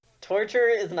Torture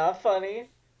is not funny.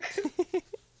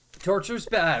 Torture's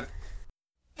bad.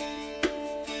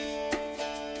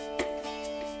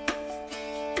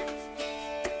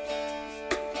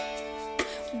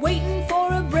 Waiting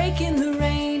for a break in the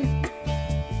rain,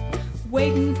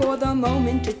 waiting for the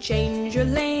moment to change your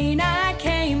lane. I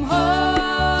came home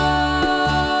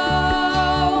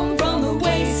from the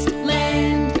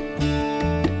wasteland,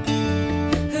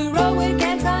 heroic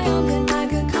and triumphant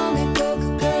like a comic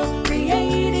book girl,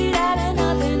 created out of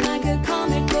nothing like a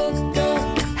comic book girl.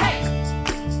 Hey!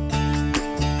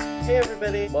 Hey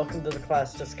everybody, welcome to the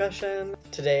class discussion.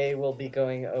 Today we'll be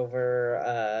going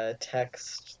over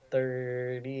text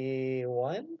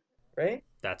 31, right?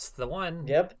 That's the one.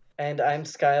 Yep. And I'm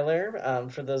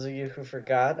Skylar. For those of you who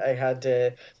forgot, I had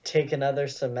to take another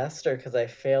semester because I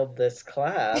failed this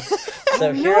class.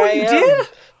 So here I am.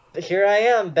 Here I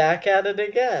am, back at it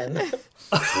again.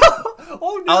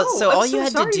 Oh no! So I'm all you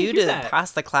had to sorry do hear to that.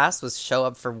 pass the class was show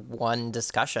up for one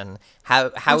discussion. How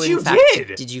Which in you fact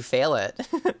did. you fail it?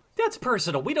 That's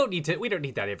personal. We don't need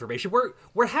that information.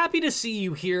 We're happy to see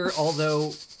you here,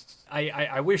 although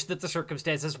I wish that the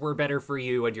circumstances were better for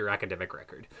you and your academic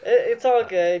record. It's all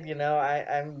good, you know.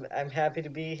 I'm happy to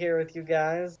be here with you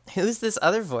guys. Who's this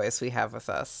other voice we have with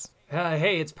us?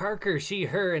 Hey, it's Parker, she,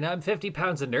 her, and I'm 50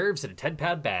 pounds of nerves in a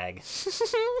 10-pound bag.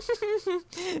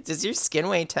 Does your skin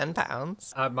weigh 10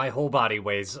 pounds? My whole body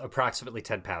weighs approximately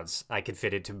 10 pounds. I can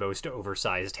fit into most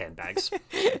oversized handbags.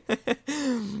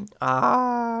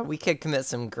 We could commit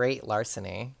some great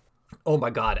larceny. Oh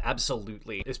my god,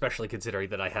 absolutely. Especially considering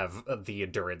that I have the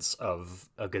endurance of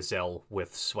a gazelle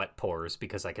with sweat pores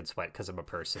because I can sweat because I'm a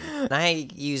person. And I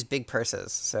use big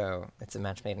purses, so it's a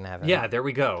match made in heaven. Yeah, there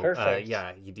we go. Perfect.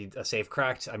 Yeah, you need a safe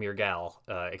cracked. I'm your gal.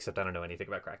 Except I don't know anything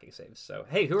about cracking saves. So,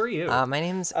 hey, who are you? My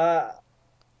name's... Skylar,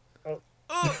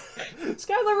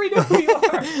 we know who you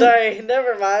are. Sorry,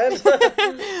 never mind.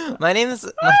 my name is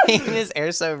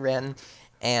Erso Rin,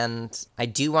 and I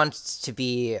do want to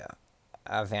be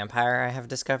a vampire, I have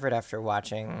discovered after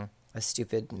watching a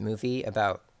stupid movie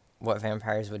about what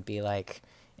vampires would be like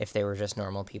if they were just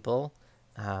normal people.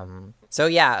 So I'm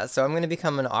going to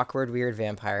become an awkward, weird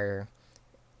vampire,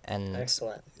 and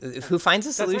Excellent. who finds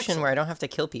a solution excellent. where I don't have to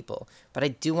kill people. But I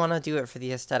do want to do it for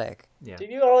the aesthetic. Yeah. Did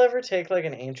you all ever take like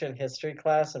an ancient history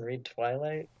class and read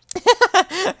Twilight?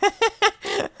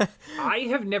 I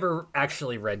have never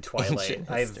actually read Twilight.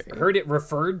 Ancient I've history. heard it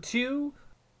referred to.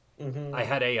 Mm-hmm. I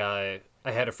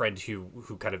had a friend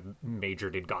who kind of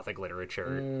majored in Gothic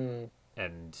literature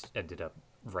and ended up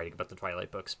writing about the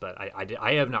Twilight books, but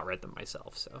I have not read them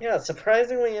myself. So Yeah,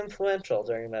 surprisingly influential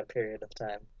during that period of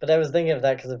time. But I was thinking of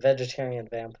that because of vegetarian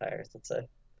vampires. Is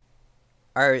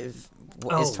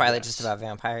Twilight yes. just about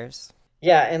vampires?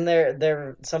 Yeah, and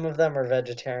they're some of them are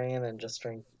vegetarian and just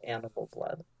drink animal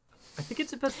blood. I think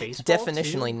it's about baseball.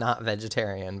 Definitionally too. not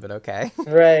vegetarian, but okay.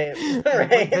 Right,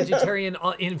 right, Vegetarian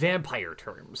in vampire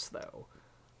terms, though.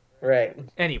 right.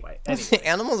 Anyway,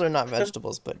 Animals are not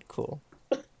vegetables, but cool.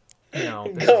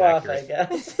 no, this Go is off, I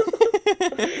accurate.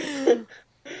 guess.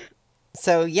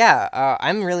 So yeah,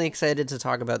 I'm really excited to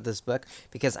talk about this book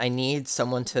because I need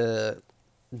someone to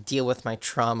deal with my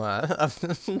trauma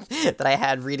that I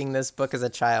had reading this book as a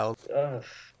child. Ugh.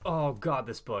 Oh god,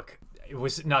 this book. It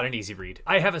was not an easy read.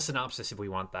 I have a synopsis if we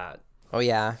want that. Oh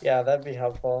yeah. Yeah, that'd be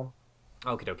helpful.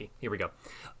 Okie dokie. Here we go.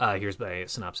 Here's my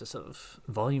synopsis of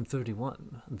Volume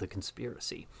 31, The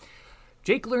Conspiracy.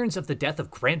 Jake learns of the death of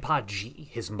Grandpa G,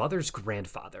 his mother's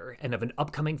grandfather, and of an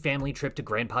upcoming family trip to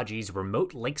Grandpa G's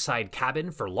remote lakeside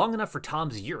cabin for long enough for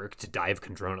Tom's Yurik to die of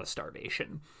chondrona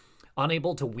starvation.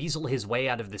 Unable to weasel his way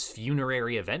out of this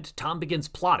funerary event, Tom begins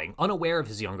plotting, unaware of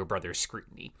his younger brother's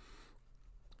scrutiny.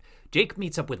 Jake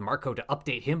meets up with Marco to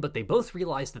update him, but they both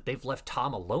realize that they've left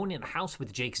Tom alone in a house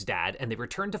with Jake's dad, and they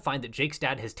return to find that Jake's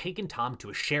dad has taken Tom to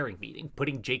a sharing meeting,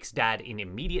 putting Jake's dad in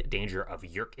immediate danger of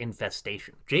Yurk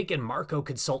infestation. Jake and Marco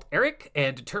consult Eric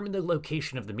and determine the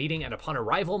location of the meeting, and upon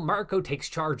arrival, Marco takes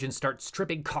charge and starts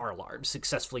tripping car alarms,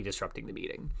 successfully disrupting the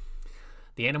meeting.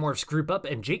 The Animorphs group up,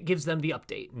 and Jake gives them the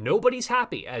update. Nobody's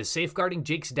happy, as safeguarding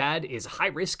Jake's dad is high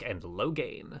risk and low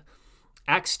gain.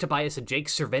 Axe, Tobias, and Jake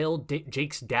surveil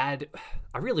Jake's dad.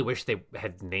 I really wish they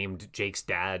had named Jake's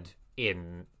dad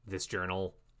in this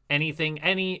journal. Anything,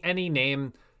 any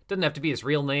name. Doesn't have to be his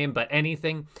real name, but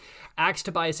anything. Axe,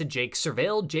 Tobias, and Jake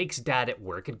surveil Jake's dad at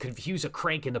work and confuse a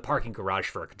crank in the parking garage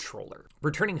for a controller.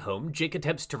 Returning home, Jake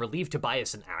attempts to relieve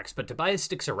Tobias and Axe, but Tobias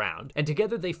sticks around, and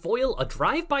together they foil a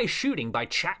drive-by shooting by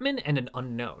Chapman and an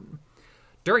unknown.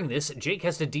 During this, Jake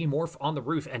has to demorph on the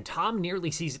roof, and Tom nearly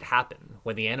sees it happen.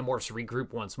 When the Animorphs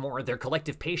regroup once more, their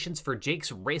collective patience for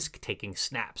Jake's risk-taking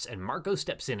snaps, and Marco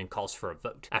steps in and calls for a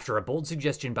vote. After a bold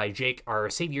suggestion by Jake, our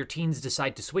savior teens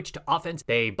decide to switch to offense.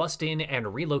 They bust in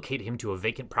and relocate him to a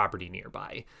vacant property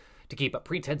nearby. To keep up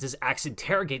pretenses, Axe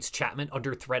interrogates Chapman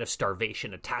under threat of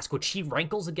starvation, a task which he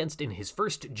rankles against in his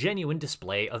first genuine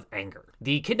display of anger.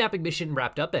 The kidnapping mission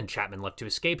wrapped up and Chapman left to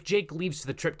escape, Jake leaves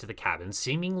the trip to the cabin,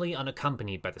 seemingly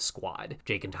unaccompanied by the squad.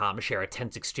 Jake and Tom share a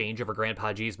tense exchange over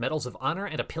Grandpa G's medals of honor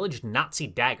and a pillaged Nazi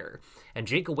dagger, and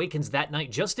Jake awakens that night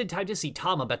just in time to see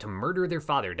Tom about to murder their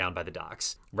father down by the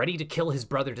docks. Ready to kill his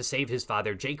brother to save his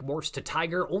father, Jake morphs to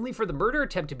Tiger, only for the murder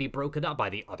attempt to be broken up by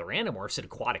the other Animorphs in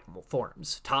aquatic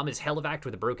forms. Tom is helivac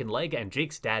with a broken leg, and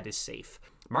Jake's dad is safe.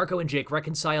 Marco and Jake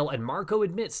reconcile, and Marco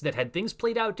admits that had things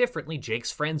played out differently,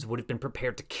 Jake's friends would have been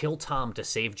prepared to kill Tom to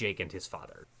save Jake and his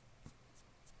father.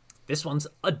 This one's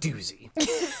a doozy.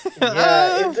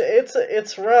 Yeah,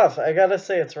 it's rough. I gotta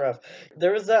say it's rough.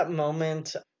 There was that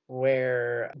moment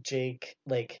where Jake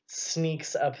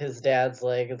sneaks up his dad's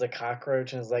leg as a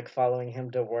cockroach and is following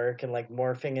him to work and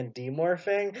morphing and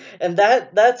demorphing, and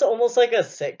that's almost like a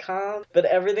sitcom, but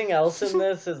everything else in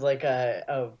this is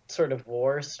a sort of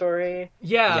war story.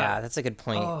 Yeah, that's a good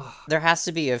point. There has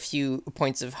to be a few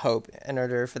points of hope in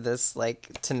order for this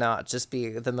to not just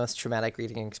be the most traumatic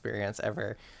reading experience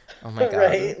ever. Oh my god.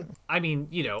 Right? I mean,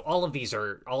 all of these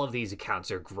accounts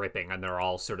are gripping, and they're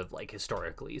all sort of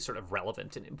historically sort of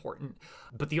relevant and important.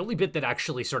 But the only bit that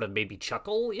actually sort of made me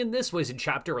chuckle in this was in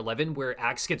chapter 11, where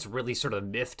Axe gets really sort of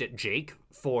miffed at Jake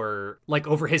for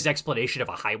over his explanation of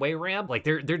a highway ramp.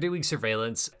 They're doing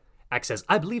surveillance. Axe says,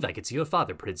 "I believe I can see your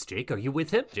father, Prince Jake. Are you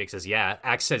with him?" Jake says, "Yeah."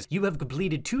 Axe says, "You have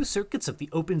completed 2 circuits of the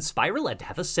open spiral and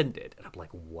have ascended." And I'm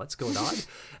like, what's going on?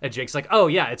 And Jake's like, "Oh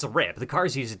yeah, it's a ramp. The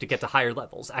cars use it to get to higher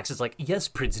levels." Axe is like, "Yes,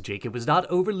 Prince Jake, it was not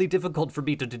overly difficult for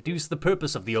me to deduce the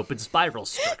purpose of the open spiral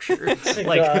structure."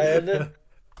 God.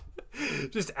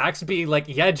 Just Axe being like,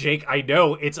 "Yeah, Jake, I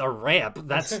know, it's a ramp.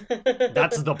 That's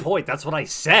the point. That's what I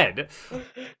said."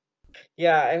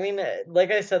 Yeah, I mean,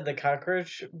 like I said, the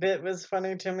cockroach bit was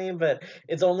funny to me, but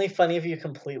it's only funny if you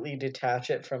completely detach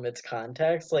it from its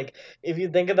context. If you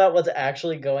think about what's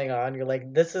actually going on, you're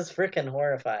like, this is freaking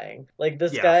horrifying.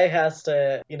 This guy has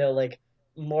to,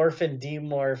 morph and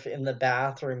demorph in the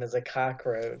bathroom as a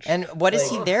cockroach. And what is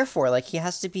he there for? He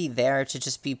has to be there to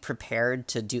just be prepared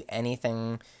to do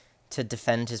anything to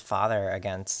defend his father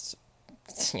against,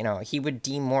 he would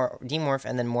demorph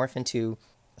and then morph into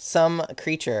some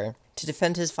creature to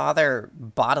defend his father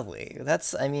bodily.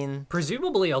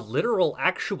 Presumably a literal,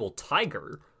 actual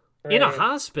tiger in a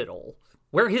hospital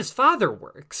where his father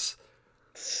works.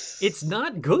 It's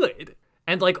not good.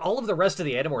 And all of the rest of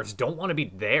the Animorphs don't want to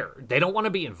be there. They don't want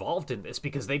to be involved in this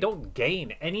because they don't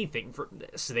gain anything from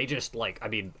this. They just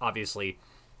obviously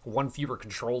one fewer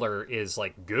controller is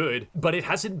good, but it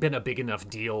hasn't been a big enough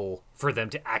deal for them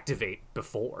to activate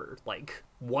before.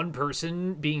 One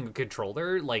person being a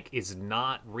controller is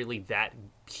not really that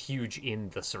huge in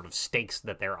the sort of stakes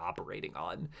that they're operating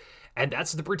on. And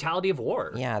that's the brutality of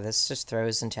war. Yeah, this just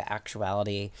throws into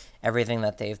actuality everything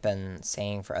that they've been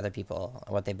saying for other people,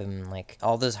 what they've been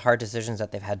all those hard decisions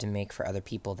that they've had to make for other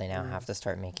people, they now have to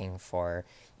start making for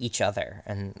each other.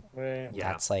 And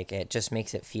that's it just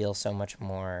makes it feel so much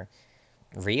more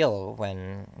real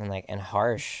and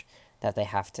harsh that they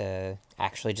have to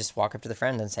actually just walk up to the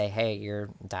friend and say, "Hey, your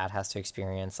dad has to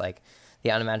experience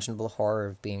the unimaginable horror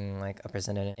of being a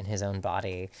prison in his own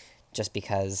body just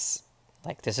because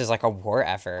this is a war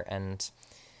effort," and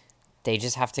they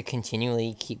just have to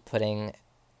continually keep putting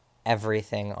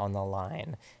everything on the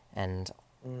line and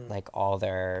all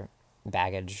their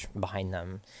baggage behind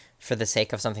them for the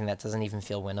sake of something that doesn't even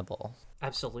feel winnable.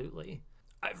 Absolutely.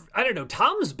 I don't know.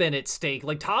 Tom's been at stake.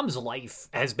 Tom's life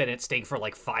has been at stake for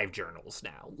 5 journals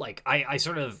now.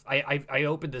 I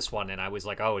opened this one and I was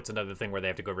like, oh, it's another thing where they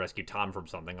have to go rescue Tom from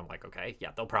something. I'm like, okay, yeah,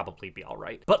 they'll probably be all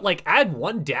right. But add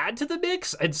one dad to the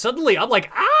mix and suddenly I'm like,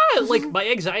 my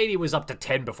anxiety was up to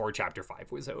 10 before chapter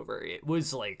 5 was over. It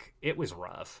was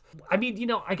rough. I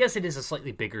mean, I guess it is a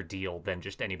slightly bigger deal than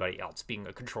just anybody else being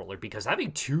a controller, because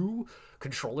having 2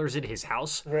 controllers in his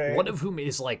house, one of whom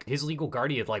is his legal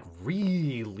guardian,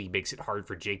 really makes it hard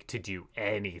for Jake to do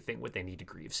anything with any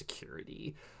degree of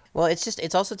security. Well,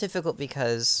 it's also difficult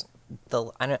because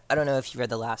I don't know if you read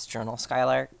the last journal,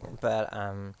 Skylar, but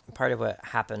part of what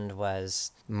happened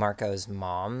was Marco's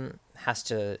mom has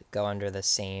to go under the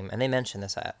same, and they mention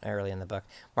this early in the book,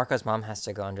 Marco's mom has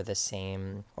to go under the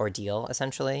same ordeal,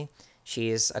 essentially.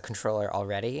 She's a controller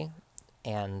already,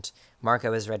 and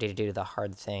Marco is ready to do the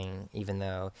hard thing, even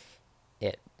though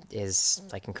it is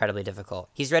like incredibly difficult.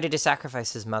 He's ready to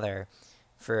sacrifice his mother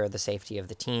for the safety of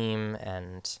the team,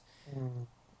 and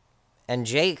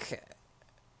Jake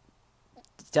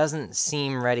doesn't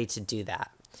seem ready to do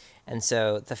that. And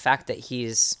so the fact that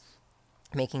he's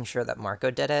making sure that Marco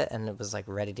did it and it was like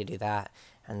ready to do that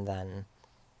and then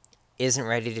isn't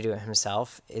ready to do it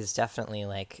himself is definitely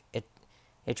like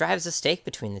it drives a stake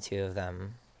between the two of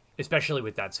them. Especially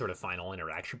with that sort of final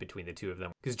interaction between the two of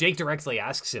them. Because Jake directly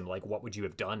asks him, like, what would you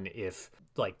have done if,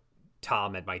 like,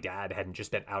 Tom and my dad hadn't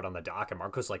just been out on the dock? And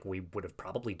Marco's like, we would have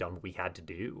probably done what we had to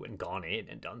do and gone in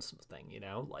and done something, you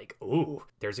know? Like, ooh,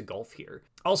 there's a gulf here.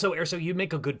 Also, Erso, you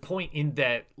make a good point in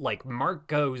that, like,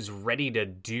 Marco's ready to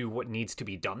do what needs to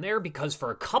be done there, because for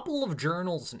a couple of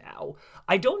journals now,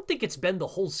 I don't think it's been the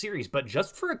whole series, but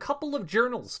just for a couple of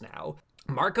journals now,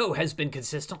 Marco has been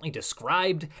consistently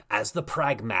described as the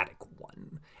pragmatic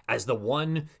one, as the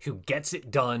one who gets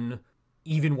it done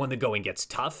even when the going gets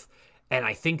tough. And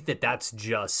I think that that's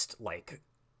just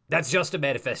a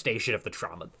manifestation of the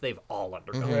trauma that they've all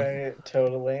undergone. Right,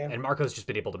 totally. And Marco's just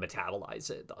been able to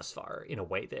metabolize it thus far in a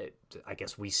way that I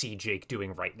guess we see Jake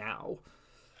doing right now.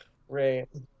 Right.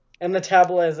 And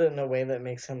metabolize it in a way that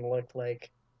makes him look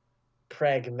like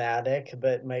pragmatic,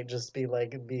 but might just be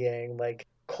like being like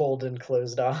cold and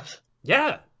closed off.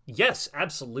 Yeah. Yes,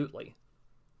 absolutely.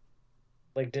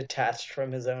 Like detached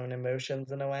from his own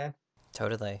emotions in a way.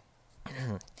 Totally.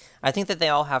 I think that they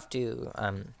all have to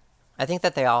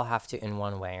in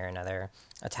one way or another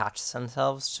attach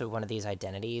themselves to one of these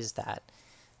identities that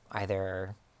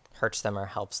either hurts them or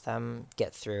helps them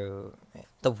get through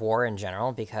the war in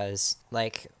general, because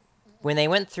like when they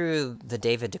went through the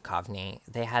David Duchovny,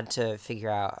 they had to figure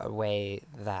out a way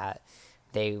that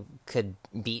they could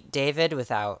beat David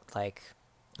without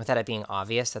it being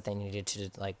obvious that they needed to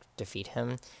like defeat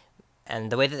him.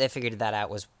 And the way that they figured that out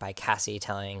was by Cassie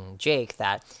telling Jake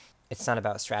that it's not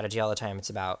about strategy all the time, it's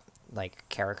about like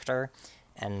character.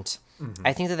 And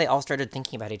I think that they all started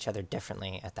thinking about each other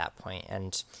differently at that point.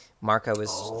 And Marco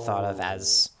was thought of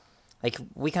as like,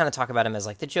 we kind of talk about him as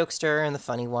like the jokester and the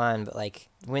funny one, but like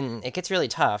when it gets really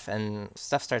tough and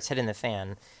stuff starts hitting the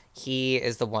fan, he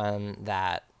is the one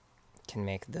that can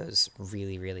make those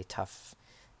really, really tough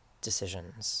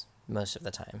decisions most of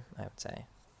the time, I would say.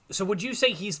 So would you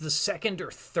say he's the second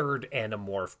or third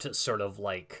Animorph to sort of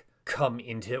like come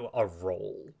into a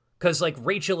role? Because like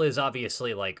Rachel is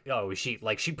obviously like,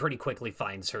 she pretty quickly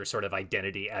finds her sort of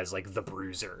identity as like the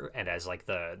bruiser and as like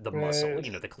the muscle,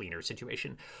 the cleaner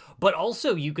situation. But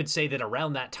also you could say that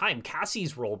around that time,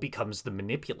 Cassie's role becomes the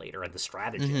manipulator and the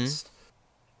strategist.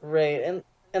 Right.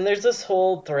 And there's this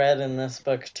whole thread in this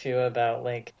book too about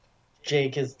like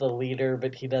Jake is the leader,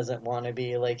 but he doesn't want to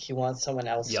be. Like, he wants someone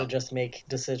else to just make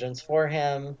decisions for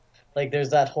him. Like,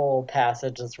 there's that whole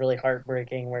passage that's really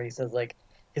heartbreaking where he says, like,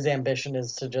 his ambition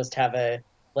is to just have a,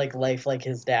 like, life like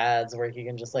his dad's, where he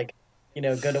can just, like,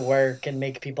 go to work and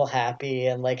make people happy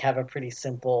and, like, have a pretty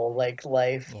simple, like,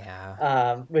 life.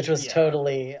 Yeah. Which was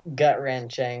totally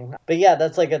gut-wrenching. But, yeah,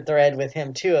 that's, like, a thread with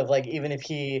him, too, of, like, even if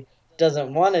he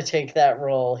doesn't want to take that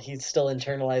role, he's still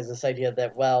internalized this idea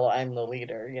that, well, I'm the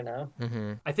leader,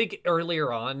 I think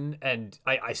earlier on, and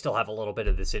I still have a little bit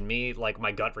of this in me, like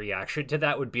my gut reaction to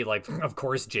that would be like, of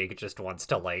course Jake just wants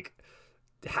to like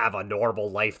have a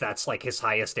normal life. That's like his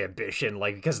highest ambition,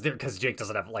 like because Jake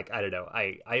doesn't have like, I don't know,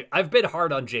 I've been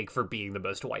hard on Jake for being the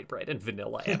most white bread and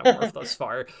vanilla Animorph thus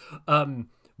far.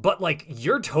 But, like,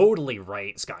 you're totally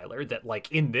right, Skylar, that,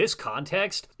 like, in this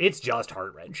context, it's just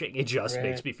heart-wrenching. It just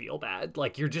makes me feel bad.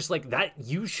 Like, you're just like, that,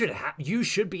 you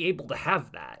should be able to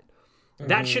have that.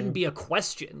 That shouldn't be a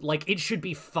question. Like, it should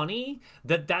be funny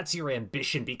that that's your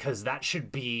ambition, because that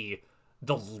should be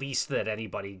the least that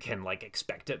anybody can, like,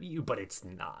 expect of you, but it's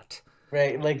not.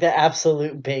 Right, like the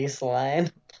absolute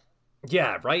baseline.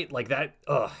 Yeah, right? Like that,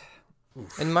 ugh.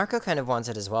 And Marco kind of wants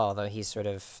it as well, though he sort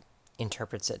of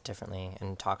interprets it differently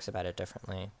and talks about it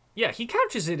differently. Yeah, he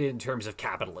couches it in terms of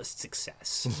capitalist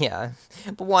success. Yeah.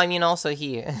 But, well, I mean, also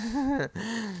he,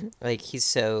 like, he's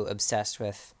so obsessed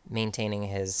with maintaining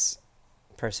his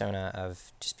persona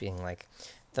of just being, like,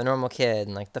 the normal kid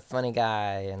and, like, the funny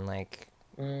guy and, like,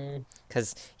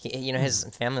 because, his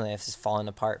family life has fallen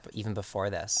apart even before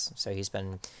this. So he's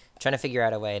been trying to figure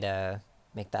out a way to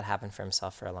make that happen for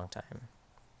himself for a long time.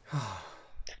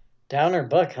 Downer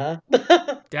book, huh?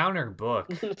 Downer book.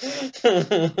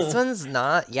 This one's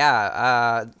not,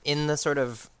 in the sort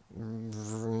of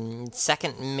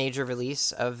second major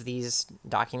release of these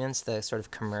documents, the sort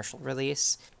of commercial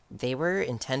release, they were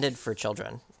intended for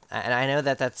children. And I know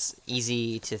that that's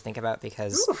easy to think about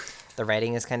because the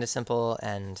writing is kind of simple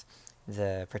and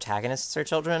the protagonists are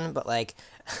children, but like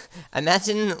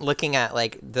imagine looking at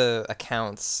like the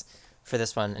accounts for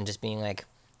this one and just being like,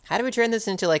 how do we turn this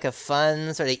into like a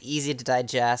fun, sort of easy to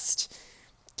digest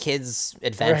kids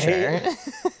adventure?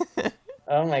 Right?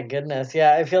 Oh my goodness.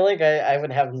 Yeah, I feel like I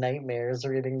would have nightmares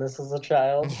reading this as a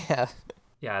child. Yeah.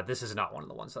 Yeah, this is not one of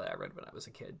the ones that I read when I was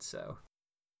a kid, so.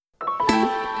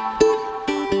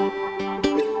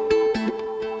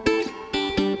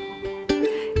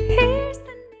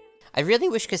 I really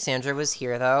wish Cassandra was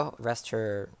here, though. Rest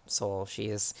her soul. She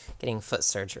is getting foot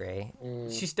surgery.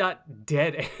 She's not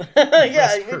dead.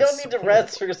 Yeah, you don't need to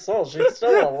rest her soul. She's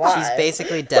still alive. She's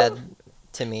basically dead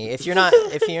to me. If you're not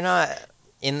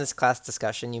in this class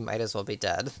discussion, you might as well be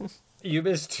dead. You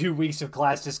missed 2 weeks of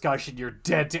class discussion. You're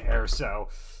dead to Erso.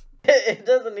 It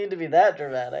doesn't need to be that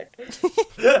dramatic.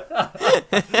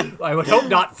 I would hope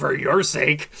not for your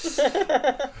sake.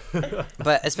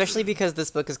 But especially because this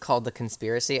book is called The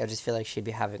Conspiracy, I just feel like she'd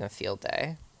be having a field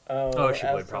day. Oh, She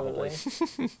would probably.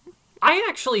 I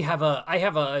actually have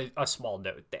a small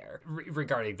note there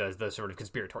regarding the sort of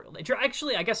conspiratorial nature.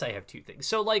 Actually, I guess I have two things.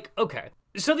 So, like, okay.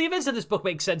 So the events of this book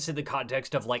make sense in the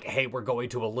context of, like, hey, we're going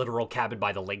to a literal cabin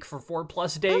by the lake for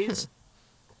 4+ days.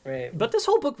 Right. But this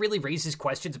whole book really raises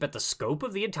questions about the scope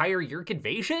of the entire Yeerk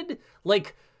invasion.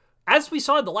 Like, as we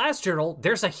saw in the last journal,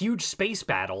 there's a huge space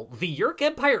battle. The Yeerk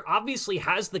Empire obviously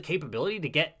has the capability to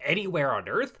get anywhere on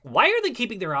Earth. Why are they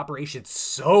keeping their operations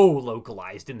so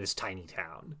localized in this tiny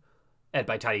town? And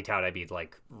by tiny town, I mean,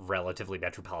 like, relatively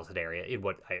metropolitan area in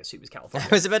what I assume is California.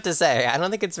 I was about to say, I don't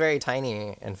think it's very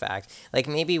tiny, in fact. Like,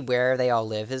 maybe where they all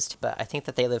live is, but I think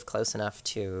that they live close enough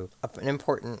to an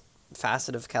important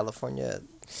facet of California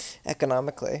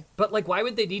economically. But, like, why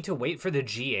would they need to wait for the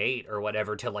G8 or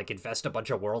whatever to, like, invest a bunch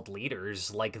of world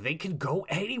leaders? Like, they could go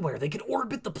anywhere. They could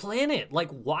orbit the planet. Like,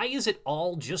 why is it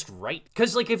all just right?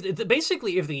 Because, like, if the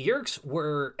Yeerks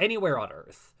were anywhere on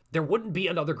Earth, there wouldn't be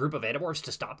another group of Animorphs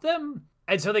to stop them.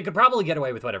 And so they could probably get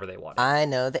away with whatever they wanted. I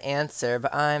know the answer,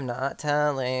 but I'm not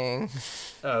telling.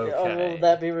 Okay. Oh, will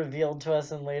that be revealed to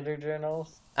us in later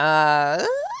journals?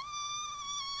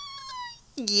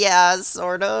 Yeah,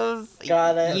 sort of.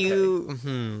 Got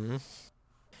it.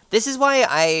 This is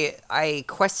why I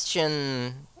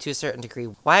question, to a certain degree,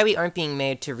 why we aren't being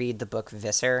made to read the book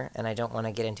Visser, and I don't want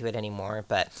to get into it anymore,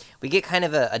 but we get kind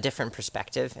of a different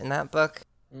perspective in that book,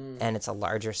 and it's a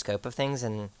larger scope of things,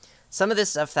 and some of this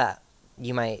stuff that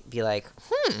you might be like,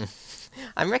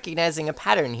 I'm recognizing a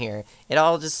pattern here. It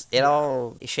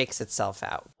all shakes itself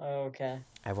out. Okay.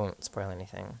 I won't spoil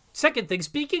anything. Second thing,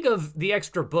 speaking of the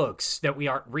extra books that we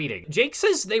aren't reading, Jake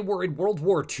says they were in World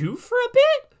War II for a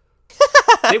bit?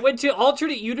 They went to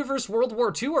alternate universe World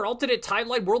War II or alternate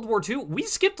timeline World War II. We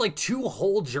skipped like 2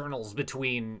 whole journals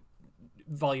between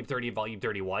Volume 30 and Volume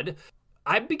 31.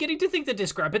 I'm beginning to think the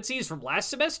discrepancies from last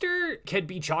semester can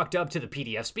be chalked up to the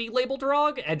PDFs being labeled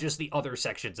wrong and just the other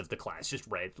sections of the class just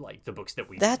read, like, the books that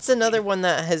we... That's another one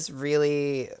that has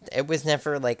really... It was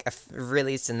never, like,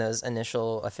 released in those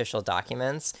initial official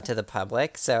documents to the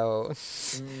public, so...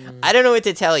 I don't know what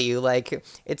to tell you. Like,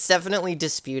 it's definitely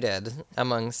disputed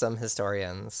among some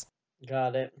historians.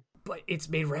 Got it. But it's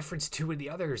made reference to in the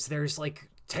others. There's, like,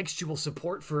 textual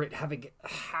support for it having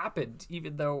happened,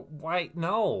 even though, why?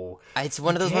 No. It's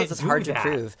one of those ones that's hard to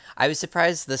prove. I was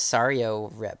surprised the Sario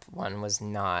Rip one was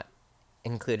not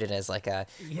included as, like, a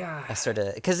sort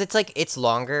of... Because it's, like, it's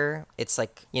longer. It's,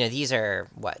 like, you know, these are,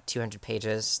 200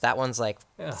 pages? That one's, like,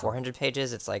 400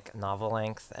 pages. It's, like, novel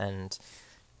length and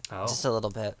just a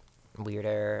little bit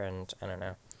weirder, and I don't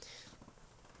know.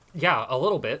 Yeah, a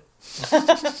little bit.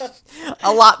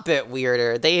 A lot bit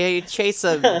weirder. They chase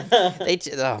oh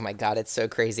my god, it's so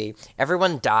crazy.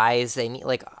 Everyone dies. They meet,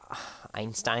 like,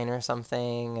 Einstein or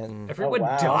something, and everyone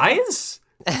dies?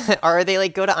 Or they,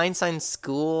 like, go to Einstein's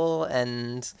school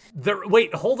and...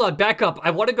 Wait, hold on, back up.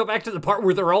 I want to go back to the part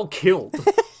where they're all killed.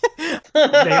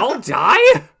 They all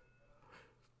die?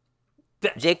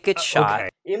 Jake gets shot. Okay.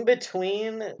 In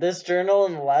between this journal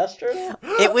and the last journal?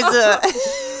 It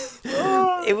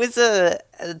was a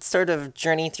sort of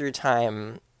journey through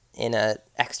time in a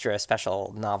extra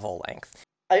special novel length.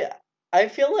 I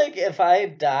feel like if I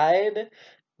died,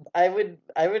 I would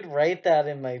write that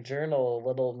in my journal a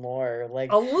little more.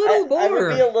 Like, a little more. I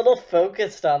would be a little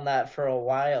focused on that for a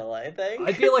while, I think.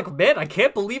 I'd be like, man, I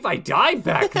can't believe I died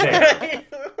back there.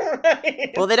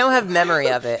 Right. Well, they don't have memory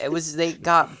of it. They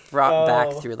got brought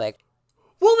back through, like...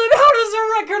 Well, then how does a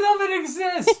record of it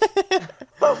exist?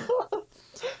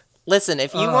 Listen,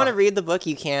 if you want to read the book,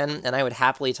 you can, and I would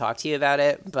happily talk to you about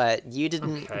it, but you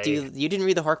didn't you didn't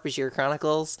read the Hork-Bajir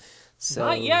Chronicles, so...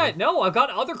 Not yet, no, I've got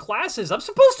other classes. I'm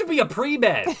supposed to be a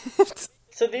pre-med.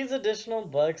 So these additional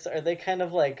books, are they kind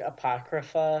of like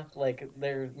apocrypha? Like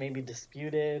they're maybe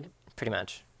disputed? Pretty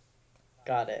much.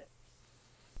 Got it.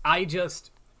 I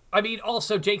mean,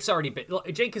 also Jake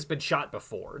has been shot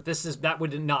before. That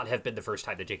would not have been the first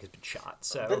time that Jake has been shot.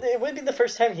 So But it would be the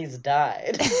first time he's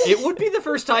died. it would be the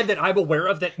first time that I'm aware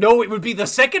of that. No, it would be the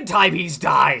second time he's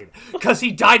died because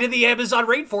he died in the Amazon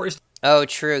rainforest. Oh,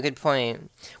 true. Good point.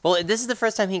 Well, this is the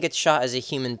first time he gets shot as a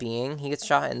human being. He gets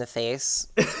shot in the face.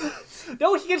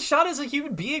 No, he gets shot as a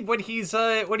human being when he's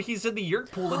in the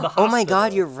yurt pool in the Oh hospital. my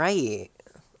god, you're right.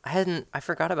 I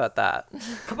forgot about that.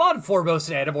 Come on,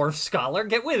 foremost Animorph scholar,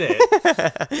 get with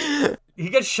it. He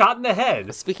gets shot in the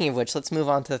head. Speaking of which, let's move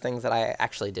on to the things that I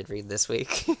actually did read this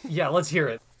week. Yeah, let's hear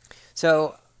it.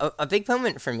 So, a big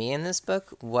moment for me in this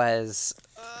book was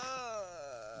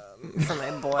for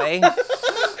my boy.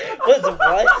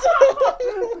 What?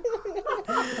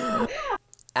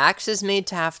 Axe is made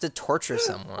to have to torture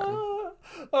someone.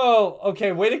 Oh,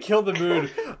 okay, way to kill the mood.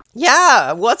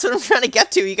 Yeah, well, that's what I'm trying to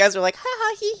get to. You guys are like, ha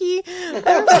ha hee hee.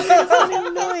 That was a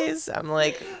funny noise. I'm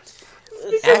like,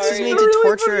 Axe is made to Really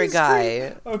torture funny a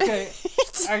guy. Okay,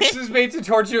 Axe is made to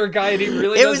torture a guy and he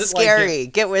really It doesn't was scary.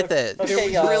 like Get with it. it. Okay, It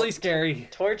was y'all. really scary.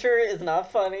 Torture is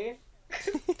not funny.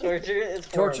 Torture is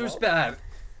horrible. Torture's bad.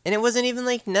 And it wasn't even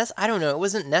like, I don't know, it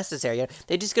wasn't necessary.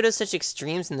 They just go to such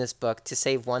extremes in this book to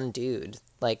save one dude.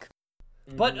 Like,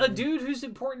 But a dude who's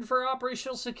important for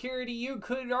operational security, you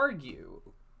could argue.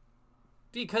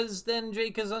 Because then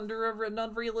Jake is under an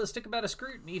unrealistic amount of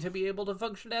scrutiny to be able to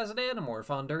function as an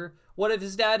Animorph under. What if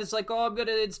his dad is like, oh, I'm going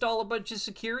to install a bunch of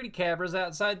security cameras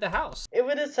outside the house? It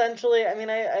would essentially, I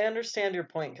mean, I understand your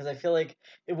point, because I feel like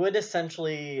it would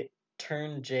essentially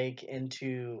turn Jake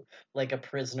into like a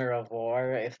prisoner of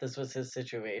war if this was his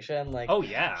situation. Like, Oh,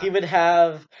 yeah. he would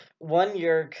have one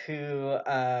Yerk who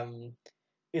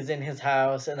is in his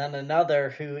house, and then another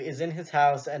who is in his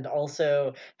house and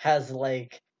also has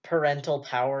like parental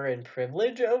power and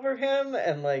privilege over him,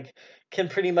 and like can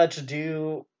pretty much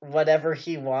do whatever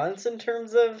he wants in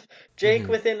terms of Jake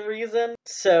within reason.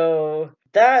 So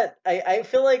that I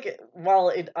feel like while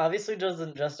it obviously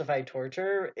doesn't justify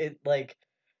torture, it like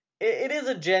it is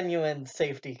a genuine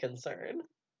safety concern.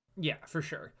 Yeah, for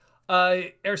sure.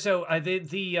 The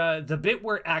bit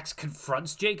where Axe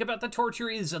confronts Jake about the torture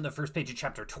is on the first page of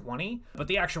chapter 20, but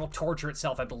the actual torture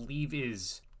itself, I believe,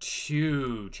 is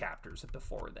 2 chapters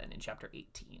before then, in chapter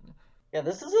 18. Yeah,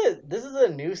 this is a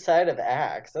new side of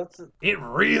Axe. It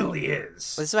really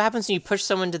is. this is what happens when you push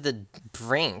someone to the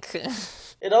brink.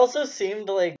 It also seemed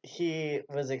like he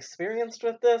was experienced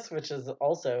with this, which is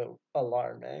also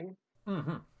alarming.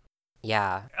 Mm-hmm.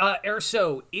 Yeah.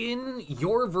 Erso, in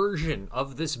your version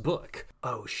of this book,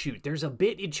 oh shoot, there's a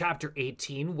bit in chapter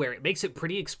 18 where it makes it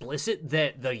pretty explicit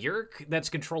that the Yerk that's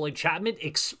controlling Chapman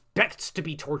expects to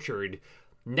be tortured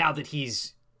now that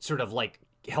he's sort of like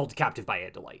held captive by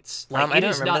Andalites. Like, I it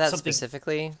don't is remember not that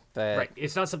something, I'm right,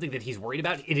 it's not something that he's worried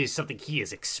about, it is something he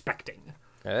is expecting.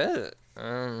 I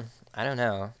don't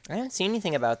know. I didn't see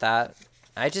anything about that.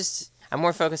 I'm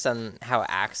more focused on how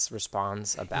Axe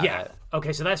responds about Yeah. it.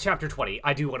 Okay, so that's chapter 20.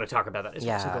 I do want to talk about that as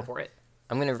well, so Yeah. go for it.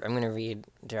 I'm gonna read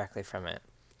directly from it.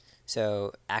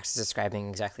 So Axe is describing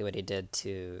exactly what he did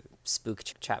to spook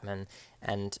Chapman,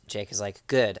 and Jake is like,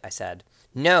 "Good," I said.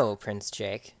 "No, Prince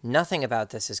Jake, nothing about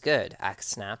this is good," Axe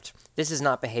snapped. "This is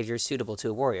not behavior suitable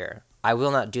to a warrior. I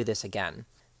will not do this again."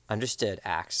 "Understood,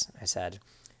 Axe," I said.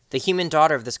 "The human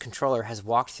daughter of this controller has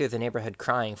walked through the neighborhood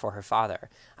crying for her father.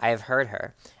 I have heard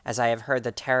her, as I have heard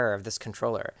the terror of this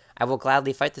controller. I will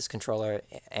gladly fight this controller,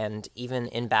 and even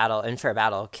in fair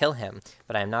battle, kill him,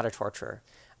 but I am not a torturer.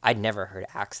 I'd never heard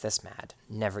Axe this mad,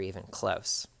 never even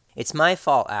close. It's my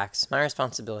fault, Axe, my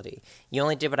responsibility. You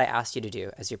only did what I asked you to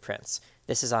do, as your prince.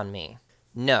 This is on me."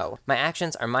 "No, my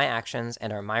actions are my actions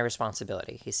and are my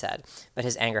responsibility," he said, but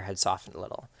his anger had softened a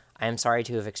little. "I am sorry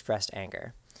to have expressed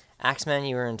anger. Axeman,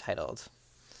 you are entitled."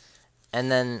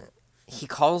 And then he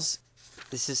calls.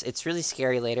 It's really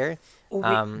scary later. Oh,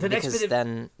 wait, the next because bit of-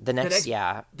 then the next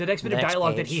bit of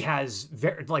dialogue that page. he has,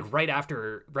 right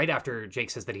after Jake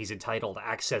says that he's entitled,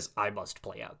 Axe says, "I must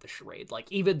play out the charade. Like,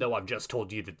 even though I've just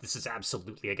told you that this is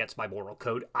absolutely against my moral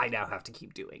code, I now have to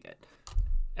keep doing it."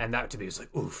 And that to me was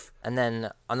like, oof. And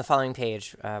then on the following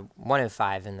page,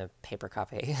 105 in the paper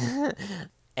copy.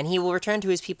 "And he will return to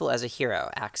his people as a hero,"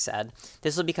 Axe said.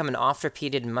 "This will become an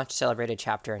oft-repeated, much-celebrated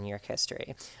chapter in Yerk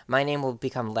history. My name will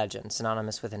become legend,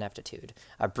 synonymous with ineptitude.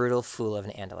 A brutal fool of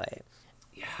an Andalite."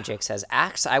 Yeah. Jake says,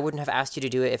 "Axe, I wouldn't have asked you to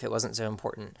do it if it wasn't so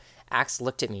important." Axe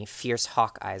looked at me, fierce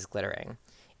hawk eyes glittering.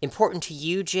 "Important to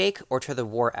you, Jake, or to the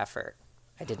war effort?"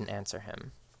 I didn't answer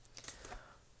him.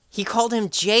 He called him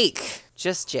Jake.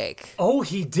 Just Jake. Oh,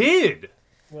 he did!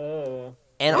 Whoa.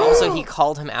 And also he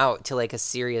called him out to like a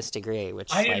serious degree,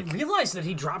 which I like didn't realize that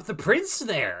he dropped the prince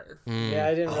there. Yeah,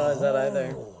 I didn't realize that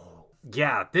either.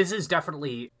 Yeah, this is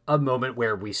definitely a moment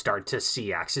where we start to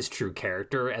see Axe's true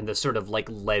character and the sort of like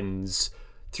lens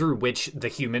through which the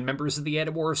human members of the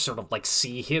Animorphs sort of like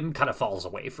see him kind of falls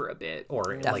away for a bit,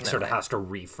 or it like sort of has to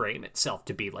reframe itself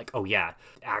to be like, oh yeah,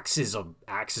 Axe is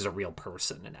a real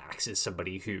person, and Axe is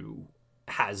somebody who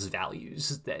has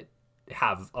values that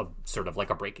have a sort of like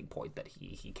a breaking point that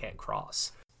he can't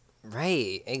cross.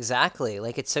 Right, exactly.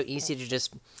 Like it's so easy to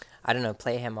just, I don't know,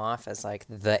 play him off as like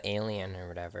the alien or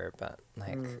whatever, but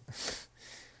like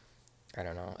I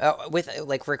don't know. With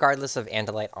like regardless of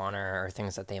Andalite honor or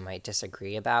things that they might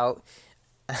disagree about,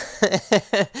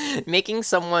 making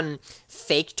someone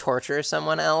fake torture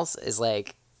someone else is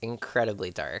like incredibly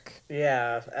dark.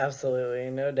 Yeah, absolutely,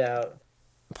 no doubt.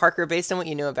 Parker, based on what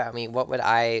you know about me, what would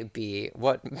I be?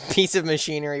 What piece of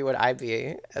machinery would I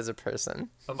be as a person?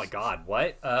 Oh my god,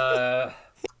 what?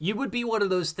 You would be one of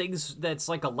those things that's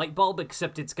like a light bulb,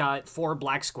 except it's got 4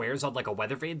 black squares on like a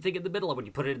weather vane thing in the middle, and when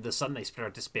you put it in the sun, they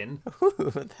start to spin.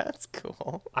 Ooh, that's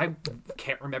cool. I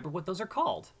can't remember what those are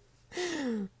called.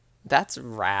 That's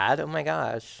rad. Oh my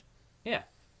gosh. Yeah.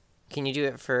 Can you do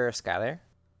it for Skylar?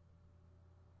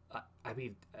 I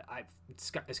mean,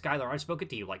 Skylar, I've spoken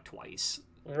to you like twice.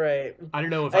 Right. I don't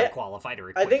know if I'm qualified or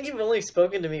I equipped. think you've only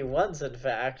spoken to me once, in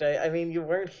fact. I mean, you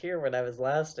weren't here when I was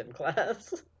last in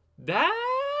class.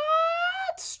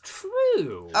 That's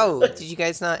true. Oh, did you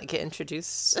guys not get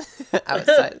introduced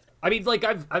outside? I mean, like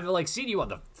I've like seen you on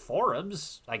the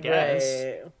forums, I guess,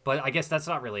 Right. but I guess that's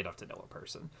not really enough to know a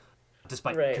person.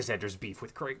 Despite Right. Cassandra's beef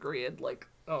with Gregory and like,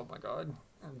 oh my god,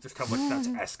 just how much that's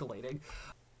escalating.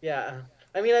 Yeah.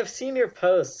 I mean, I've seen your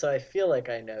posts, so I feel like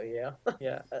I know you.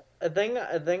 Yeah. A thing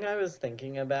I was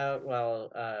thinking about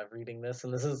while reading this,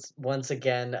 and this is once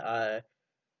again a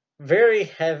very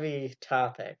heavy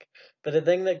topic, but a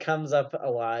thing that comes up a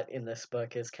lot in this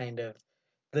book is kind of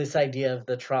this idea of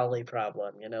the trolley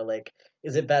problem. You know, like,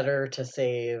 is it better to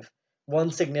save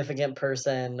one significant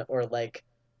person or like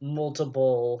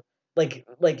multiple, like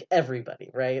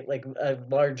everybody, right? Like a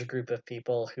large group of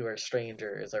people who are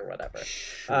strangers or whatever.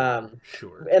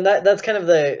 Sure. And that's kind of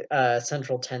the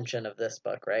central tension of this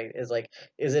book, right? Is like,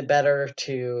 is it better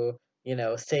to,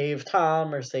 save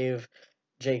Tom or save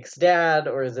Jake's dad,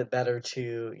 or is it better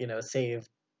to, save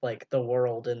like the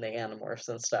world and the Animorphs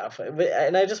and stuff?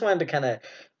 And I just wanted to kind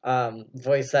of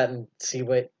voice that and see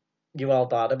what you all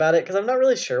thought about it, because I'm not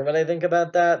really sure what I think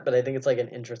about that, but I think it's like an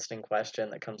interesting question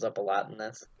that comes up a lot in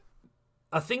this.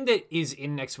 A thing that is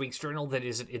in next week's journal that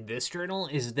isn't in this journal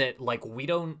is that, like, we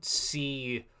don't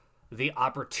see the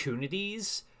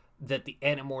opportunities that the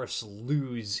Animorphs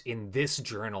lose in this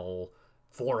journal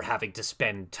for having to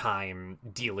spend time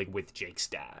dealing with Jake's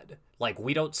dad. Like,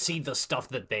 we don't see the stuff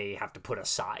that they have to put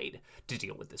aside to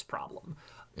deal with this problem.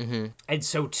 Mm-hmm. And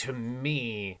so, to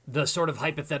me, the sort of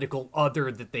hypothetical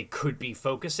other that they could be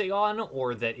focusing on,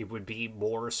 or that it would be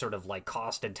more sort of like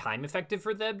cost and time effective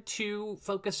for them to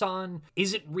focus on,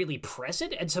 isn't really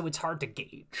present, and so it's hard to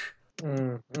gauge.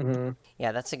 Mm-hmm.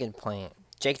 Yeah, that's a good point.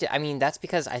 Jake, I mean, that's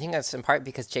because, I think that's in part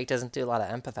because Jake doesn't do a lot of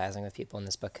empathizing with people in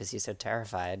this book because he's so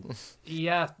terrified.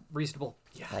 Yeah, reasonable.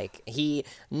 Yeah. Like, he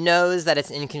knows that it's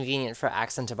inconvenient for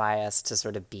Axe and Tobias to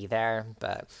sort of be there,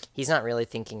 but he's not really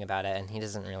thinking about it, and he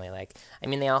doesn't really like, I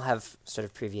mean, they all have sort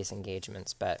of previous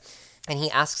engagements, and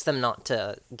he asks them not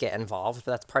to get involved,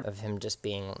 but that's part of him just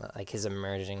being, like, his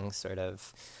emerging sort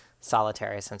of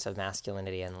solitary sense of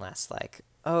masculinity and less like,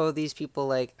 oh, these people,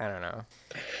 like, I don't know.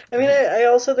 I mean, I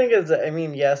also think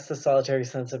yes, the solitary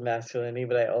sense of masculinity,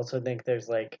 but I also think there's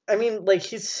like, I mean, like,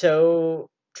 he's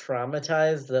so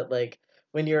traumatized that, like,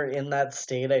 when you're in that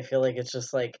state, I feel like it's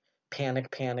just like panic,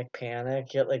 panic,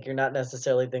 panic. Yet, like, you're not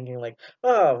necessarily thinking like,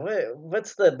 oh,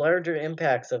 what's the larger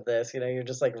impacts of this? You're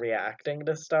just like reacting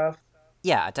to stuff.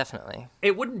 Yeah, definitely.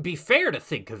 It wouldn't be fair to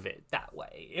think of it that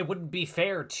way. It wouldn't be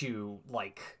fair to,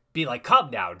 like, be like, come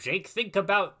now, Jake, think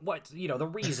about what, the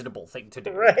reasonable thing to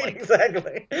do. Right, like,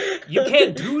 exactly. You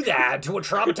can't do that to a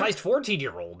traumatized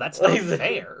 14-year-old. That's not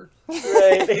fair.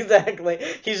 Right, exactly.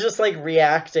 He's just like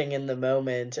reacting in the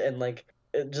moment and like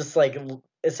just like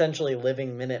essentially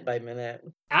living minute by minute.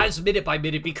 As minute by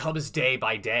minute becomes day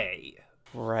by day.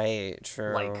 Right,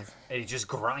 true. Like, it just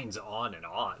grinds on,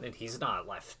 and he's not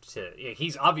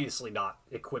he's obviously not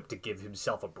equipped to give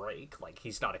himself a break. Like,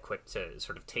 he's not equipped to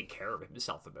sort of take care of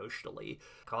himself emotionally.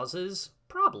 Causes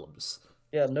problems.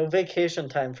 Yeah, no vacation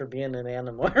time for being an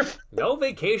Animorph. No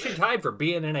vacation time for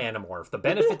being an Animorph. The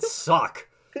benefits suck.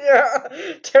 Yeah,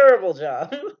 terrible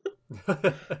job.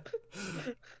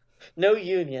 No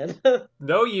union.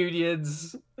 No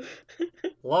unions.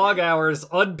 Long hours,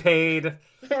 unpaid.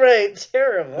 Right,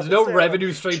 terrible. There's no terrible.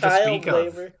 revenue stream to Child speak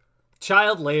labor. of.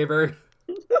 Child labor.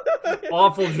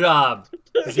 Awful job.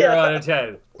 0 Yeah. out of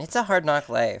 10. It's a hard knock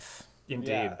life. Indeed.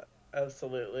 Yeah,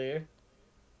 absolutely.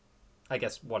 I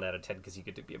guess 1 out of 10 because you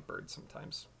get to be a bird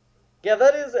sometimes. Yeah,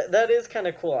 that is kind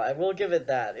of cool. I will give it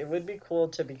that. It would be cool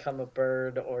to become a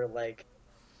bird or like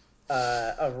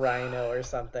a rhino or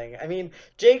something. I mean,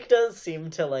 Jake does seem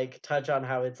to like touch on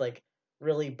how it's like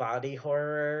really body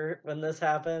horror when this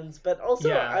happens, but also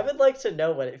Yeah. I would like to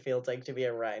know what it feels like to be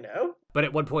a rhino. But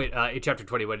at one point in chapter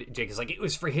 21, Jake is like, it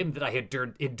was for him that I had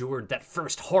endured that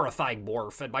first horrifying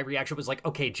morph. And my reaction was like,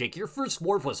 okay, Jake, your first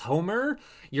morph was Homer,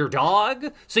 your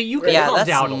dog, so you can Yeah, calm that's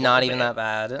down a not little even bit. that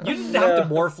bad. You didn't have to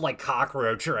morph like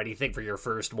cockroach or anything for your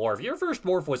first morph. Your first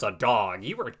morph was a dog.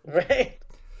 You were Right?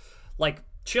 like,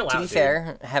 chill out. To be dude.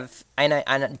 fair,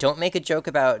 I don't make a joke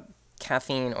about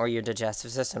caffeine or your digestive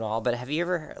system at all, but have you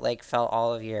ever like felt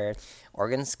all of your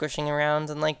organs squishing around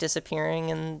and like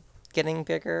disappearing and getting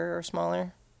bigger or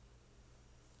smaller?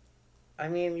 I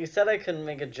mean, you said I couldn't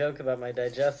make a joke about my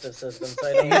digestive system, so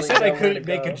I don't You really said know I where couldn't to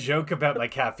make a go. joke about my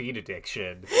caffeine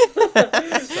addiction.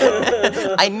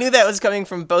 I knew that was coming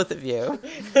from both of you.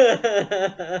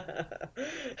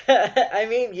 I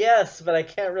mean, yes, but I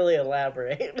can't really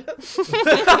elaborate.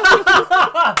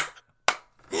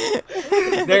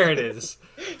 There it is.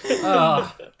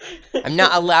 Oh, I'm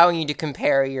not allowing you to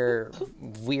compare your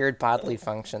weird bodily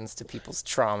functions to people's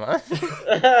trauma.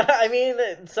 I mean,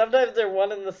 sometimes they're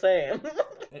one and the same.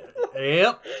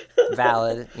 yep.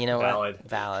 Valid. You know Valid. what?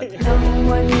 Valid. No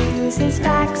one uses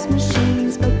fax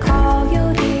machines, but call,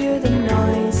 you'll hear the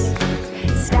noise.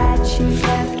 Statues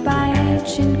left by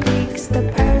ancient Greeks, the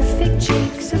perfect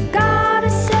cheeks of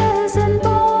goddesses and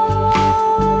boys.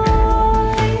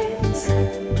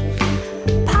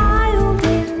 Piled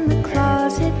in the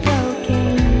closet,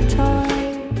 broken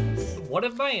toys. One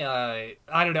of my,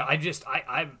 I don't know,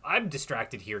 I'm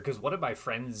distracted here because one of my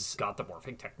friends got the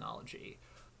morphing technology.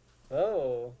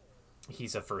 Oh.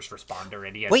 He's a first responder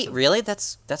and he had Wait, some- really?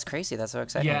 That's crazy. That's so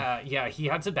exciting. Yeah, he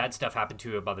had some bad stuff happen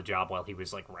to him on the job while he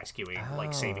was like rescuing,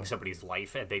 like saving somebody's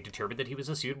life, and they determined that he was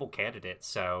a suitable candidate.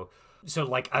 So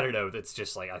like, I don't know, that's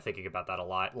just like, I'm thinking about that a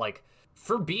lot. Like,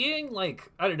 for being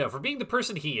like, I don't know, for being the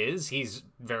person he is, he's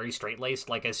very straight-laced.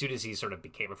 Like, as soon as he sort of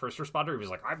became a first responder, he was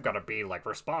like, I'm gonna be like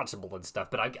responsible and stuff.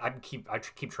 But I keep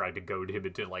trying to goad him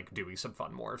into like doing some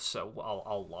fun morphs. So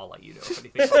I'll let you know if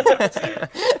anything fun happens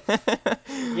there.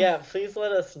 Yeah, please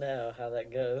let us know how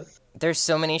that goes. There's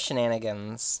so many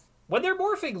shenanigans. When they're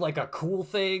morphing like a cool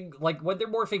thing, like when they're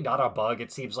morphing not a bug,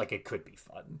 it seems like it could be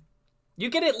fun. You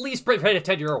can at least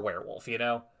pretend you're a werewolf, you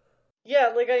know? Yeah,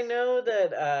 like I know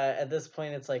that at this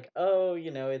point it's like, oh,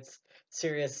 it's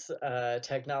serious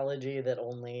technology that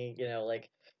only, like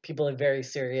people in very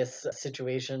serious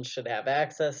situations should have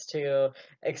access to,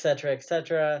 etc.,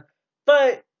 etc.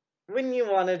 But wouldn't you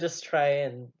want to just try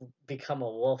and become a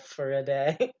wolf for a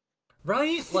day?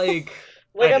 Right? Like,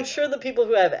 Like I I'm don't sure the people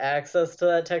who have access to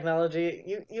that technology,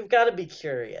 you've got to be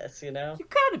curious, you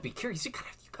gotta be curious. You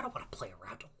gotta want to play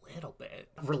around a little bit.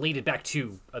 Related back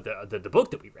to the book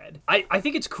that we read, I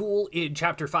think it's cool in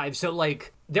chapter 5. So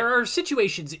like, there are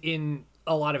situations in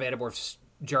a lot of Animorphs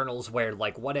journals where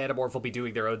like one Animorph will be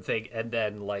doing their own thing, and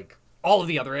then like all of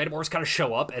the other Animorphs kind of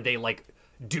show up and they like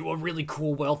do a really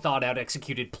cool, well thought out,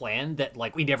 executed plan that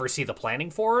like we never see the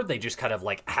planning for. They just kind of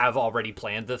like have already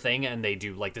planned the thing, and they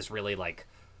do like this really like.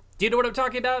 Do you know what I'm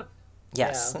talking about?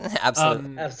 Yes, Yeah.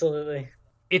 absolutely. Absolutely.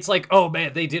 It's like, oh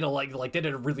man, they did they did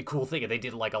a really cool thing, and they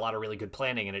did like a lot of really good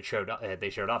planning, and they showed off,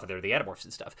 and they're the Animorphs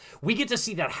and stuff. We get to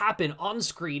see that happen on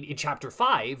screen in chapter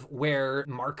 5, where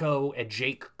Marco and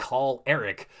Jake call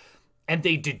Eric, and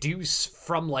they deduce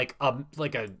from like a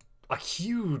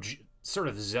huge sort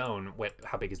of zone. Wait,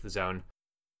 how big is the zone?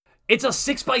 It's a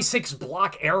 6x6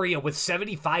 block area with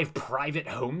 75 private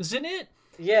homes in it,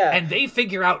 Yeah. and they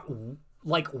figure out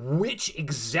like which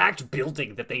exact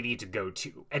building that they need to go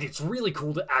to, and it's really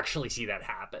cool to actually see that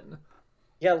happen.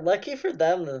 Yeah, lucky for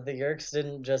them that the Yerks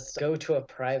didn't just go to a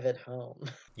private home.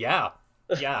 Yeah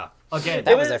again, That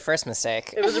was- was their first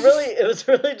mistake. It was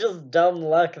really just dumb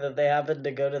luck that they happened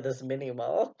to go to this mini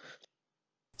mall.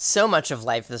 So much of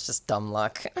life is just dumb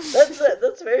luck.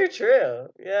 That's very true.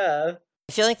 Yeah.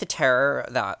 I feel like the terror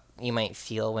that you might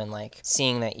feel when like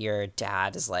seeing that your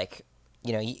dad is like,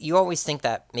 you always think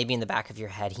that maybe in the back of your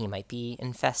head he might be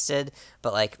infested,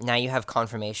 but like now you have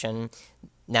confirmation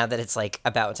now that it's like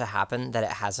about to happen that it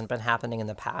hasn't been happening in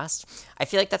the past. I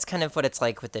feel like that's kind of what it's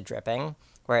like with the dripping,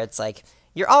 where it's like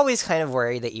you're always kind of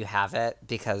worried that you have it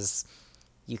because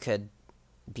you could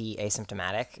be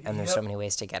asymptomatic, and there's so many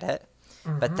ways to get it.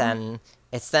 But then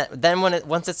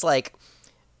once it's like,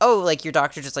 oh, like your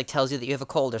doctor just like tells you that you have a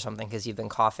cold or something because you've been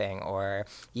coughing, or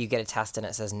you get a test and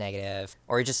it says negative,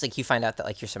 or just like you find out that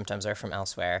like your symptoms are from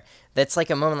elsewhere. That's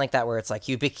like a moment like that where it's like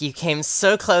you came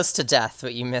so close to death,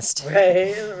 but you missed.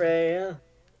 Right.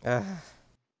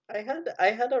 I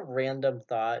had a random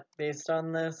thought based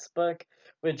on this book,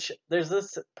 which there's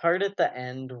this part at the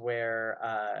end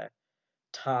where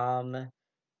Tom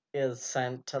is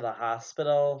sent to the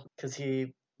hospital because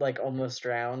he like almost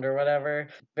drowned or whatever.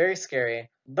 Very scary.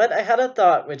 But I had a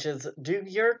thought, which is, do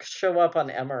Yerks show up on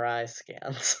MRI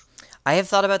scans? I have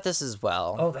thought about this as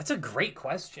well. Oh, that's a great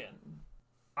question.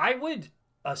 I would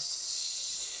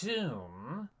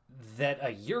assume that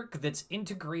a Yerk that's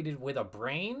integrated with a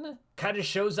brain kind of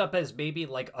shows up as maybe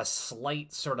like a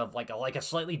slight sort of like a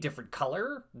slightly different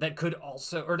color that could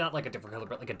also, or not like a different color,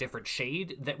 but like a different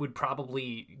shade that would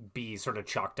probably be sort of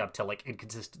chalked up to like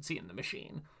inconsistency in the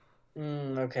machine.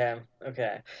 Okay.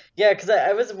 Yeah, because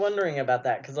I was wondering about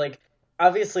that, because, like,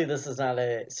 obviously this is not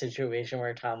a situation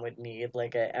where Tom would need,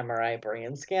 like, a MRI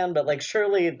brain scan, but, like,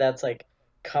 surely that's, like,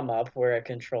 come up where a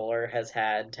controller has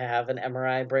had to have an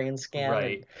MRI brain scan.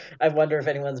 Right. And I wonder if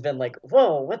anyone's been like,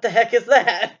 whoa, what the heck is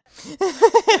that?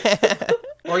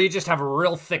 Or you just have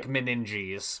real thick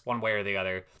meninges, one way or the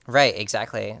other. Right,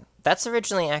 exactly. That's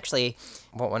originally actually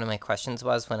what one of my questions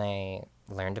was when I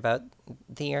learned about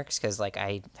the Yerks, because like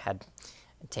I had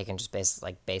taken just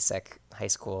basic high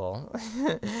school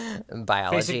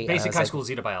biology. Basic high school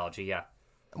xenobiology, yeah.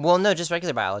 Well, no, just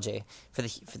regular biology for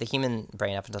the human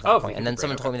brain up until that point. And then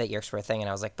someone told me that Yerks were a thing, and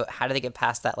I was like, but how do they get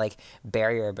past that like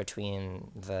barrier between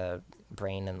the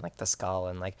brain and like the skull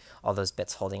and like all those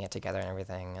bits holding it together and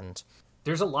everything? And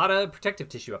there's a lot of protective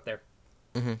tissue up there.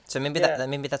 Mm-hmm. So maybe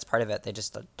maybe that's part of it. They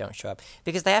just don't show up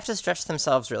because they have to stretch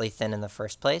themselves really thin in the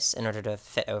first place in order to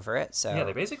fit over it. So yeah,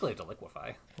 they basically have to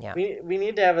liquefy. Yeah, we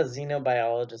need to have a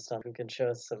xenobiologist on who can show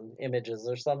us some images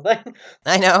or something.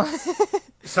 I know.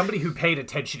 Somebody who paid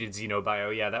attention in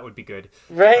Xenobio, yeah, that would be good.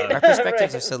 Right. Our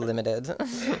perspectives right. are so limited.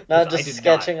 Not just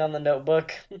sketching on the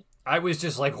notebook. I was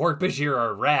just like, Hork-Bajir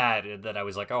are rad, and then I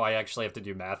was like, oh, I actually have to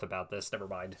do math about this. Never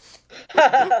mind.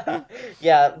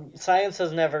 Yeah, science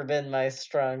has never been my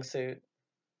strong suit.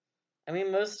 I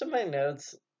mean, most of my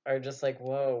notes are just like,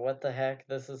 whoa, what the heck?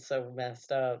 This is so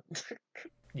messed up.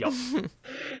 Yup.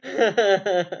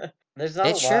 There's not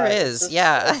It a sure lot. is, It's just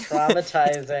yeah. a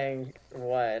traumatizing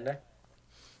one.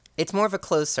 It's more of a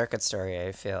closed circuit story,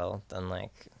 I feel, than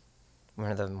like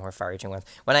one of the more far-reaching ones.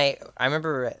 When I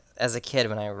remember as a kid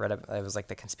when I read it was like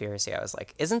the conspiracy, I was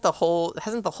like, hasn't the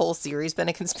whole series been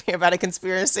about a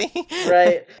conspiracy?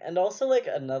 Right. And also, like,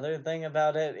 another thing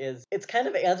about it is it's kind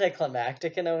of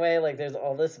anticlimactic in a way. Like, there's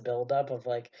all this buildup of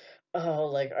like, oh,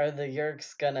 like, are the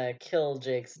Yerks gonna kill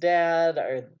Jake's dad?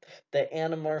 Are the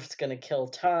Animorphs gonna kill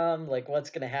Tom? Like, what's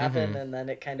gonna happen? And then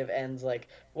it kind of ends like,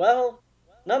 well,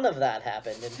 none of that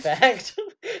happened, in fact.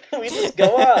 We just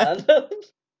go on.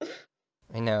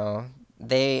 I know.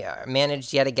 They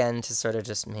managed yet again to sort of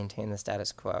just maintain the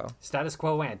status quo. Status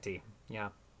quo ante, yeah.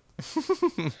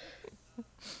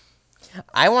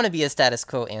 I want to be a status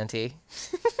quo anti.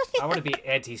 I want to be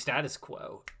anti-status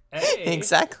quo. Hey.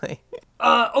 Exactly.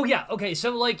 Oh, yeah, okay,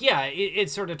 so, like, yeah, it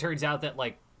sort of turns out that,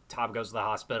 like, Tom goes to the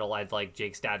hospital and, like,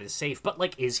 Jake's dad is safe, but,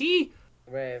 like, is he?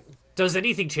 Right. Does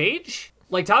anything change?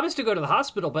 Like, Tom has to go to the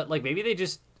hospital, but, like, maybe they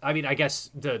just... I mean, I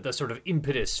guess the sort of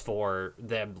impetus for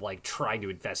them, like, trying to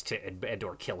invest and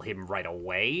or kill him right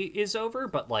away is over,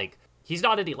 but, like, he's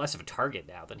not any less of a target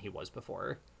now than he was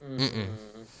before.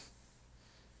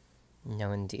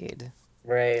 No, indeed.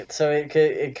 Right. So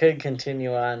it could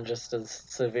continue on just as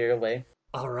severely.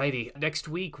 Alrighty. Next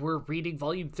week, we're reading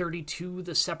Volume 32,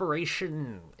 The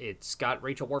Separation. It's got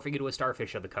Rachel morphing into a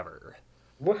starfish on the cover.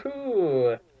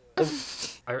 Woohoo!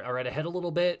 I read ahead a little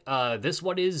bit. This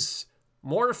one is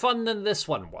more fun than this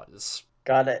one was.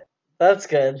 Got it. That's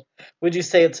good. Would you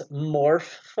say it's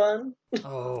morph fun?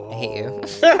 Oh. I hate you.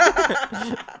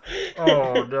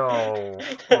 Oh, no.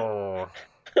 Oh.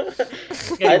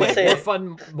 Anyway, I'd say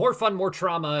more fun, more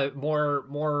trauma,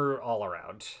 more all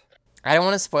around. I don't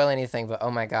want to spoil anything, but oh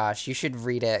my gosh, you should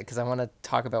read it because I want to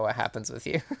talk about what happens with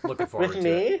you. Looking forward with to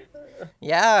it. me?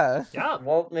 Yeah. Yeah.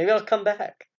 Well, maybe I'll come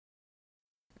back.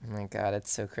 Oh my god,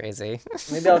 it's so crazy.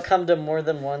 Maybe I'll come to more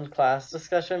than one class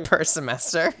discussion. Per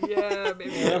semester. Yeah,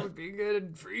 maybe that would be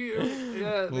good for you.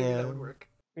 Yeah, maybe that would work.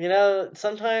 You know,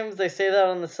 sometimes they say that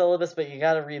on the syllabus, but you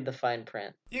gotta read the fine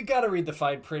print. You gotta read the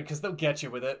fine print because they'll get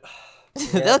you with it.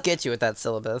 They'll get you with that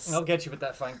syllabus. I'll get you with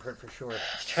that fine print for sure.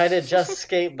 Try to just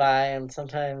skate by, and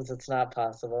sometimes it's not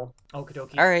possible. Okie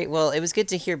dokie. All right, well, it was good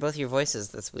to hear both your voices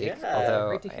this week. Yeah, although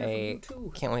great to hear from I you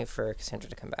too. can't wait for Cassandra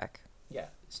to come back. Yeah.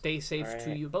 Stay safe All to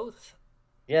right. you both.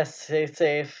 Yes, stay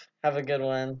safe. Have a good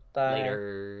one. Bye.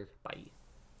 Later. Bye.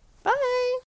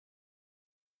 Bye!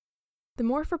 The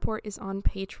Morph Report is on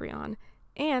Patreon,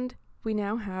 and we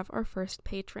now have our first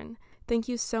patron. Thank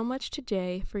you so much to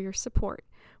Jay for your support,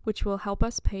 which will help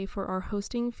us pay for our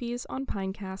hosting fees on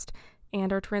Pinecast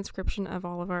and our transcription of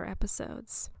all of our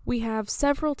episodes. We have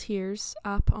several tiers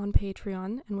up on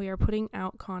Patreon, and we are putting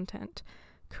out content.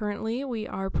 Currently, we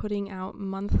are putting out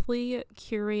monthly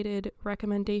curated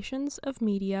recommendations of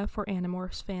media for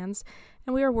Animorphs fans,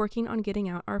 and we are working on getting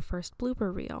out our first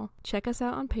blooper reel. Check us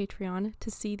out on Patreon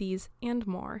to see these and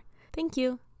more. Thank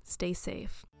you. Stay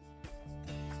safe.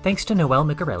 Thanks to Noelle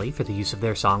Micarelli for the use of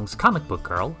their songs Comic Book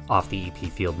Girl, off the EP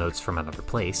Field Notes from Another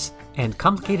Place, and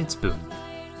Complicated Spoon.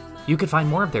 You can find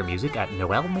more of their music at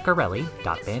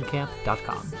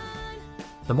noellemicarelli.bandcamp.com.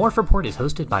 The Morph Report is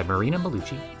hosted by Marina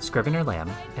Malucci, Scrivener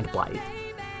Lamb, and Blythe.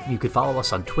 You could follow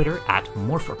us on Twitter at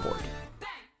Morph Report.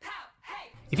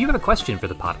 If you have a question for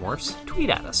the Podmorphs, tweet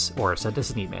at us or send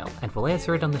us an email, and we'll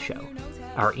answer it on the show.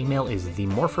 Our email is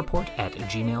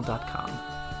themorphreport@gmail.com.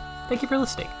 Thank you for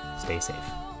listening. Stay safe.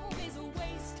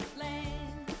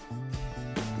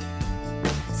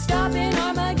 Stopping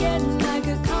Armageddon like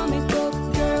a comic book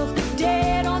girl.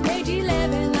 Dead on page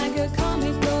 11 like a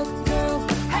comic book girl.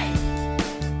 Hey!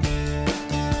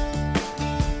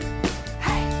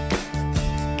 Hey!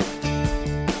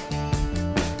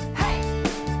 Hey!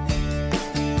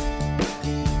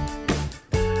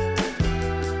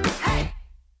 Hey!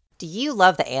 Do you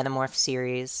love the Animorph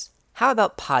series? How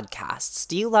about podcasts?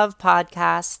 Do you love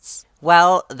podcasts?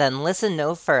 Well, then listen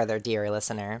no further, dear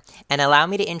listener, and allow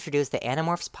me to introduce the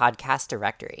Animorphs Podcast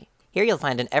Directory. Here you'll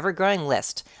find an ever-growing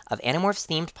list of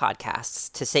Animorphs-themed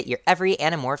podcasts to sit your every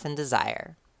Animorphin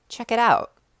desire. Check it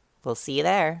out. We'll see you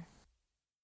there.